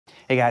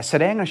Hey guys,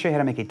 today I'm going to show you how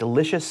to make a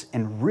delicious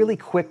and really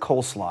quick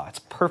coleslaw. It's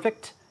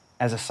perfect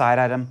as a side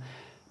item,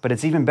 but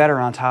it's even better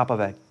on top of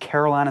a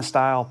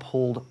Carolina-style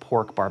pulled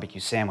pork barbecue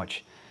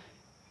sandwich.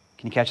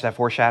 Can you catch that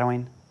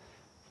foreshadowing?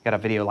 Got a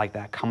video like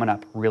that coming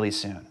up really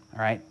soon, all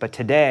right? But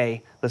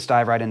today, let's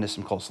dive right into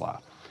some coleslaw.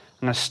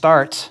 I'm going to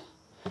start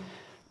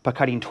by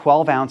cutting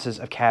 12 ounces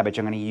of cabbage.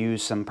 I'm going to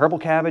use some purple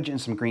cabbage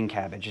and some green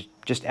cabbage. It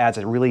just adds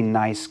a really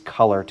nice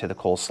color to the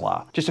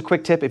coleslaw. Just a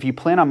quick tip, if you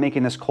plan on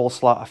making this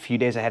coleslaw a few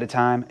days ahead of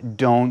time,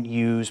 don't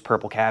use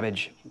purple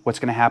cabbage. What's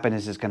going to happen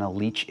is it's going to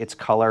leach its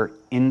color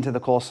into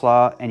the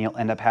coleslaw and you'll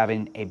end up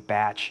having a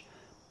batch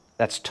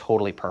that's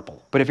totally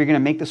purple. But if you're going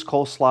to make this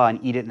coleslaw and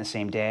eat it in the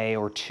same day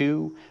or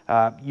two,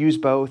 use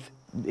both.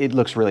 It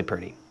looks really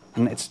pretty.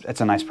 And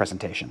it's a nice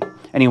presentation.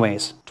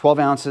 Anyways, 12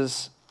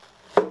 ounces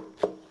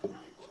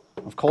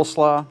of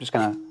coleslaw. I'm just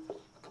gonna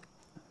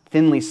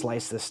thinly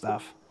slice this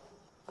stuff.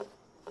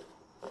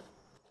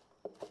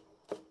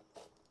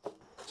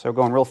 So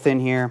going real thin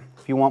here.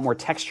 If you want more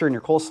texture in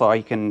your coleslaw,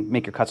 you can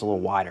make your cuts a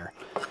little wider.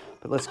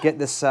 But let's get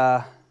this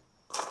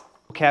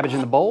cabbage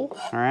in the bowl,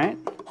 all right?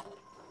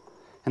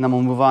 And then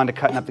we'll move on to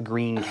cutting up the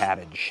green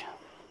cabbage.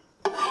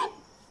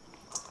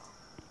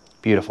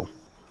 Beautiful.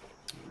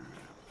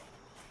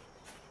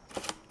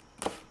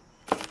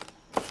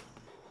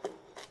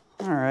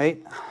 All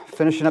right.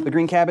 Finishing up the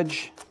green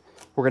cabbage,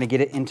 we're going to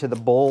get it into the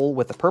bowl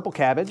with the purple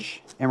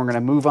cabbage, and we're going to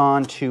move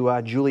on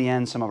to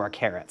julienne some of our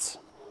carrots.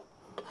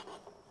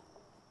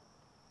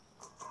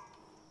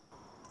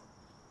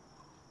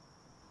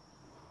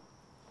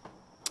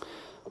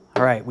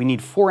 All right, we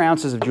need 4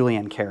 ounces of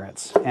julienne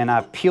carrots, and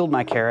I've peeled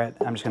my carrot.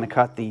 I'm just going to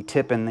cut the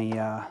tip and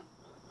the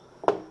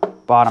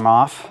bottom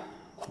off,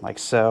 like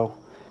so.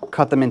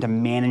 Cut them into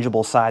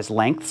manageable size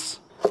lengths,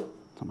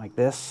 something like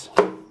this.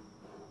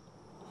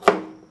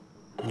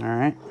 All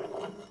right.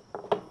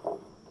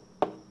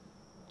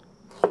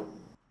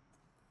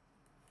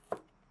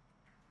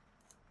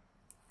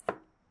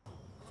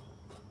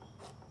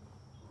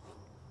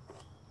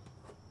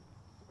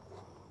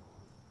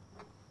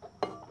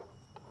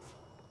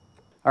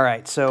 All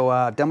right,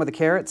 so done with the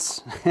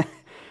carrots.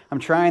 I'm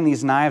trying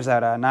these knives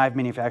out. A knife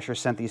manufacturer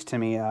sent these to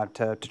me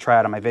to try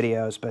out on my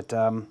videos, but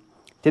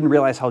didn't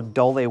realize how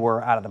dull they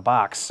were out of the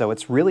box. So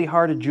it's really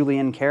hard to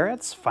julienne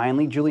carrots,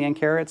 finely julienne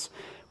carrots,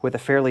 with a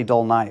fairly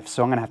dull knife.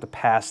 So I'm gonna have to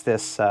pass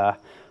this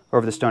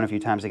over the stone a few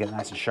times to get it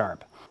nice and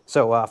sharp.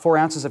 So 4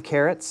 ounces of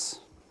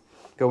carrots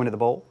go into the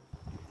bowl.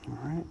 All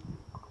right,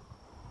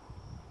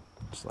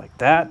 just like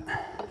that.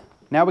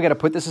 Now we gotta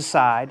put this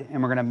aside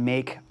and we're gonna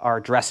make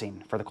our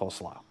dressing for the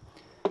coleslaw.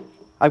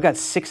 I've got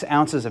 6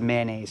 ounces of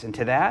mayonnaise, and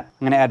to that,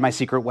 I'm gonna add my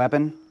secret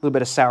weapon, a little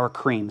bit of sour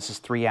cream. This is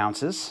 3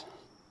 ounces.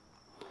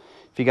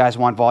 If you guys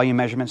want volume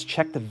measurements,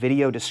 check the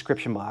video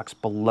description box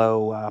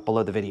below,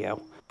 below the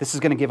video. This is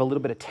gonna give a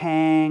little bit of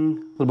tang,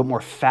 a little bit more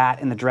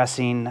fat in the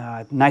dressing.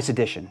 Nice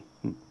addition.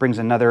 Brings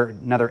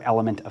another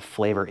element of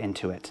flavor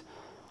into it.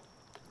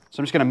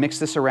 So I'm just gonna mix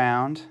this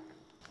around,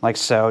 like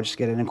so, just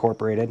get it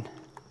incorporated.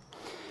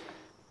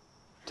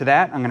 To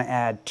that, I'm gonna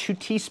add 2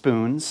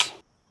 teaspoons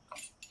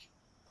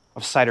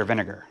of cider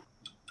vinegar.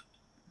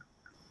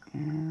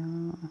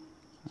 There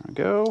we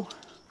go.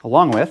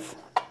 Along with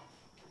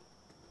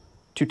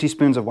 2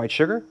 teaspoons of white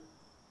sugar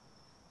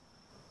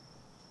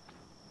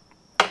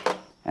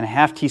and a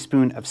 ½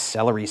 teaspoon of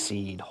celery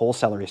seed, whole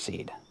celery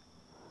seed.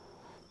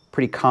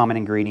 Pretty common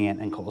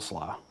ingredient in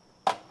coleslaw.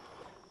 A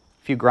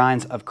few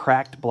grinds of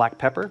cracked black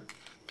pepper.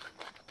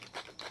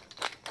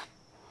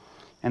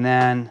 And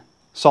then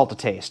salt to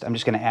taste. I'm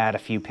just gonna add a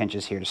few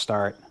pinches here to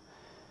start.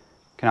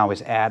 Can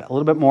always add a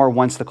little bit more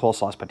once the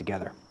coleslaw is put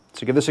together.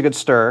 So give this a good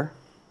stir.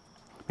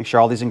 Make sure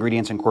all these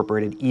ingredients are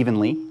incorporated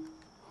evenly.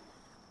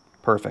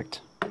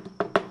 Perfect.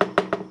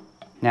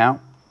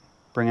 Now,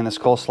 bringing this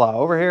coleslaw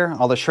over here,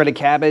 all the shredded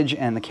cabbage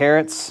and the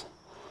carrots.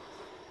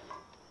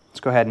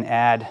 Let's go ahead and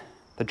add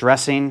the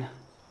dressing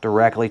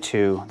directly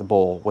to the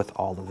bowl with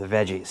all of the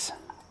veggies.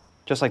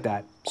 Just like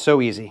that,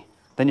 so easy.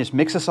 Then just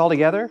mix this all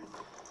together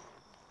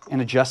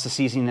and adjust the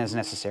seasoning as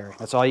necessary.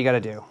 That's all you gotta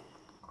do.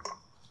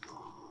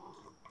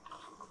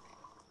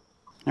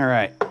 All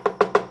right,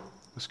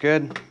 looks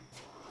good.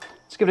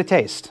 Let's give it a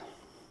taste.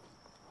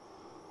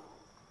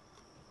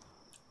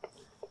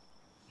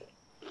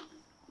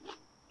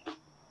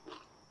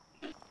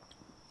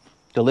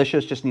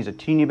 Delicious, just needs a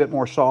teeny bit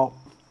more salt.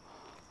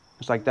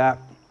 Just like that.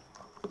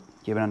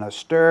 Give it another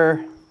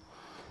stir.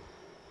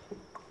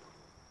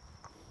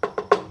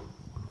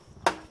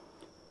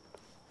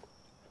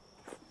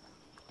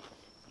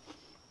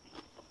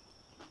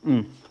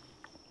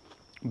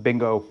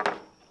 Bingo.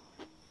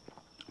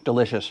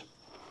 Delicious.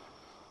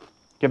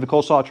 Give the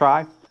coleslaw a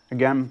try.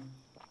 Again,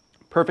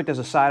 perfect as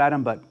a side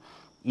item, but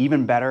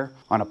even better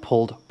on a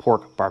pulled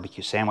pork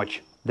barbecue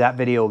sandwich. That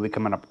video will be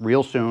coming up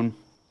real soon.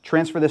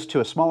 Transfer this to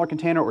a smaller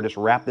container or just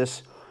wrap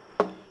this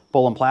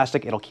bowl in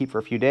plastic. It'll keep for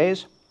a few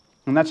days.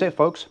 And that's it,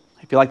 folks.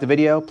 If you liked the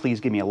video,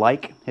 please give me a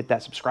like, hit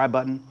that subscribe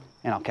button,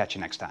 and I'll catch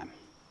you next time.